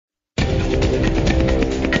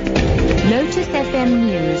Lotus FM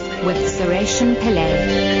News with Sureshan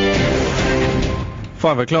Pillay.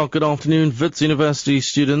 5 o'clock, good afternoon. Wits University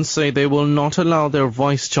students say they will not allow their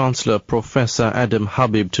Vice-Chancellor, Professor Adam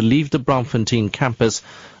Habib, to leave the Braamfontein campus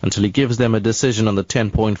until he gives them a decision on the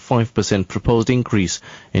 10.5% proposed increase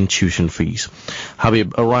in tuition fees.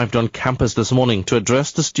 Habib arrived on campus this morning to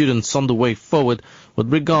address the students on the way forward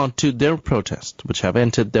with regard to their protest, which have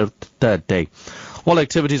entered their third day. All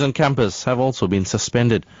activities on campus have also been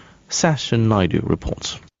suspended. Sashin Naidu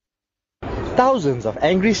reports. Thousands of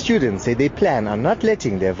angry students say they plan on not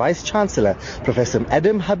letting their Vice-Chancellor, Professor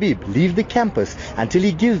Adam Habib, leave the campus until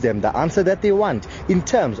he gives them the answer that they want in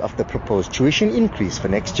terms of the proposed tuition increase for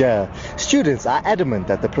next year. Students are adamant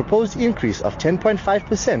that the proposed increase of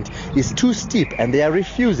 10.5% is too steep and they are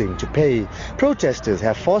refusing to pay. Protesters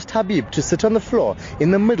have forced Habib to sit on the floor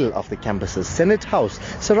in the middle of the campus's Senate House,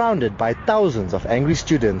 surrounded by thousands of angry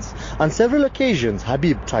students. On several occasions,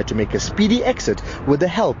 Habib tried to make a speedy exit with the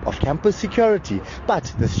help of campus security, but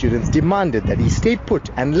the students demanded that he stay put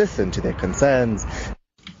and listen to their concerns.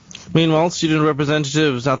 Meanwhile, student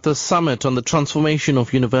representatives at the summit on the transformation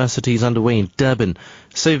of universities underway in Durban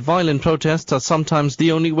say violent protests are sometimes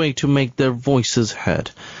the only way to make their voices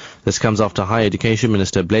heard. This comes after Higher Education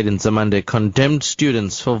Minister Blade Nzimande condemned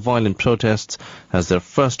students for violent protests as their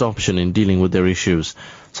first option in dealing with their issues.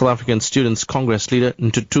 South African Students' Congress leader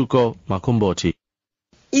Ntuthuko Makumboti.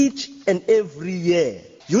 Each and every year,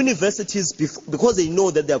 universities, because they know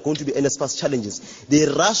that there are going to be NSFAS challenges, they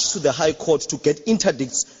rush to the High Court to get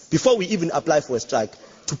interdicts before we even apply for a strike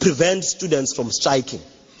to prevent students from striking.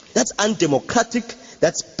 That's undemocratic,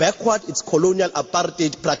 that's backward, it's colonial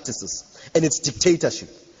apartheid practices, and it's dictatorship.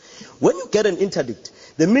 When you get an interdict,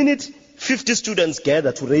 the minute 50 students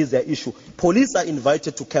gather to raise their issue, police are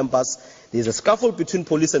invited to campus, there's a scuffle between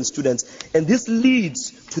police and students, and this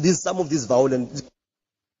leads to some of these violent.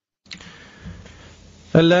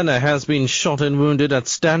 A learner has been shot and wounded at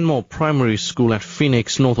Stanmore Primary School at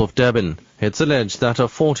Phoenix, north of Durban. It's alleged that a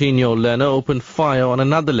 14-year-old learner opened fire on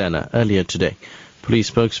another learner earlier today.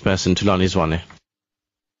 Police spokesperson Tulani Zwane.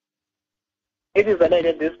 It is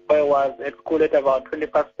alleged this boy was at school at about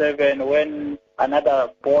 7:20 when another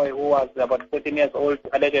boy who was about 14 years old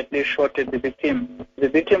allegedly shot the victim. The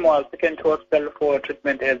victim was taken to hospital for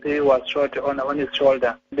treatment as he was shot on his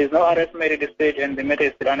shoulder. There is no arrest made at this stage and the matter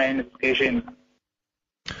is still under investigation.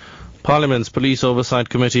 Parliament's Police Oversight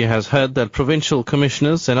Committee has heard that provincial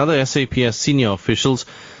commissioners and other SAPS senior officials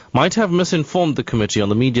might have misinformed the committee on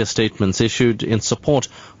the media statements issued in support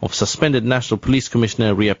of suspended National Police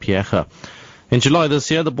Commissioner Riah Phiyega. In July this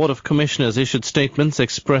year, the Board of Commissioners issued statements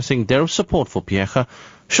expressing their support for Phiyega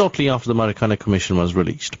shortly after the Marikana Commission was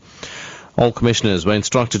released. All commissioners were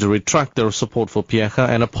instructed to retract their support for Phiyega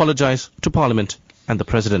and apologize to Parliament and the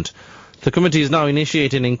President. The committee is now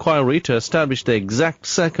initiating an inquiry to establish the exact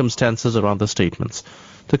circumstances around the statements.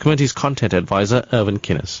 The committee's content advisor, Irvin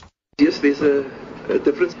Kinnes. Yes, there's a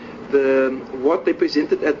difference. What they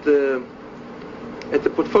presented at the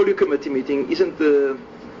portfolio committee meeting isn't the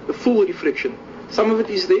full reflection. Some of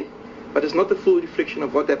it is there, but it's not the full reflection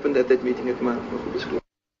of what happened at that meeting at the Marikana School.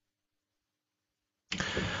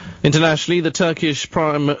 Internationally, the Turkish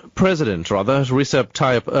President, Recep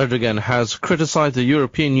Tayyip Erdogan, has criticized the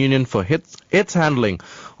European Union for its handling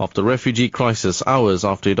of the refugee crisis hours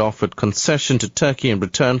after it offered concession to Turkey in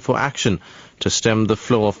return for action to stem the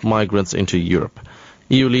flow of migrants into Europe.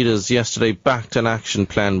 EU leaders yesterday backed an action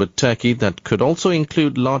plan with Turkey that could also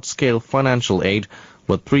include large-scale financial aid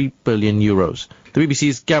worth €3 billion. The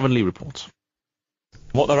BBC's Gavin Lee reports.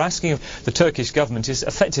 What they're asking of the Turkish government is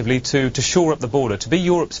effectively to shore up the border, to be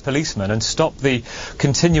Europe's policeman and stop the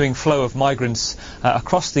continuing flow of migrants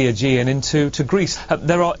across the Aegean into Greece.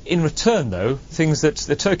 There are, in return, though, things that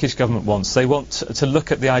the Turkish government wants. They want to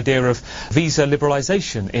look at the idea of visa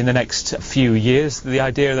liberalisation in the next few years, the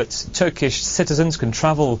idea that Turkish citizens can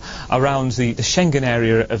travel around the Schengen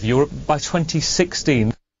area of Europe by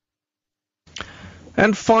 2016.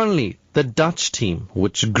 And finally, the Dutch team,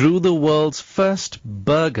 which grew the world's first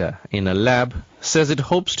burger in a lab, says it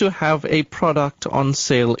hopes to have a product on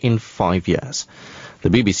sale in 5 years. The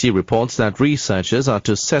BBC reports that researchers are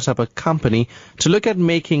to set up a company to look at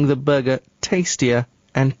making the burger tastier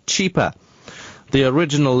and cheaper. The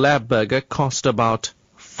original lab burger cost about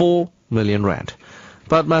 4 million rand.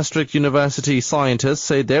 But Maastricht University scientists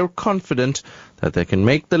say they're confident that they can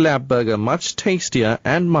make the lab burger much tastier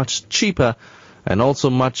and much cheaper, and also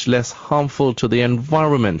much less harmful to the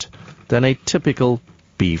environment than a typical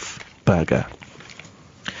beef burger.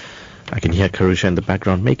 I can hear Karusha in the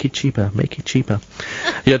background. Make it cheaper, make it cheaper.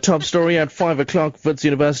 Your top story at 5 o'clock. Wits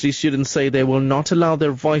University students say they will not allow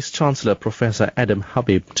their Vice-Chancellor, Professor Adam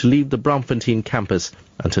Habib, to leave the Braamfontein campus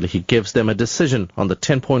until he gives them a decision on the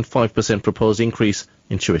 10.5% proposed increase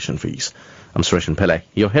in tuition fees. I'm Suresh Pillay.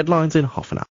 Your headlines in half an hour.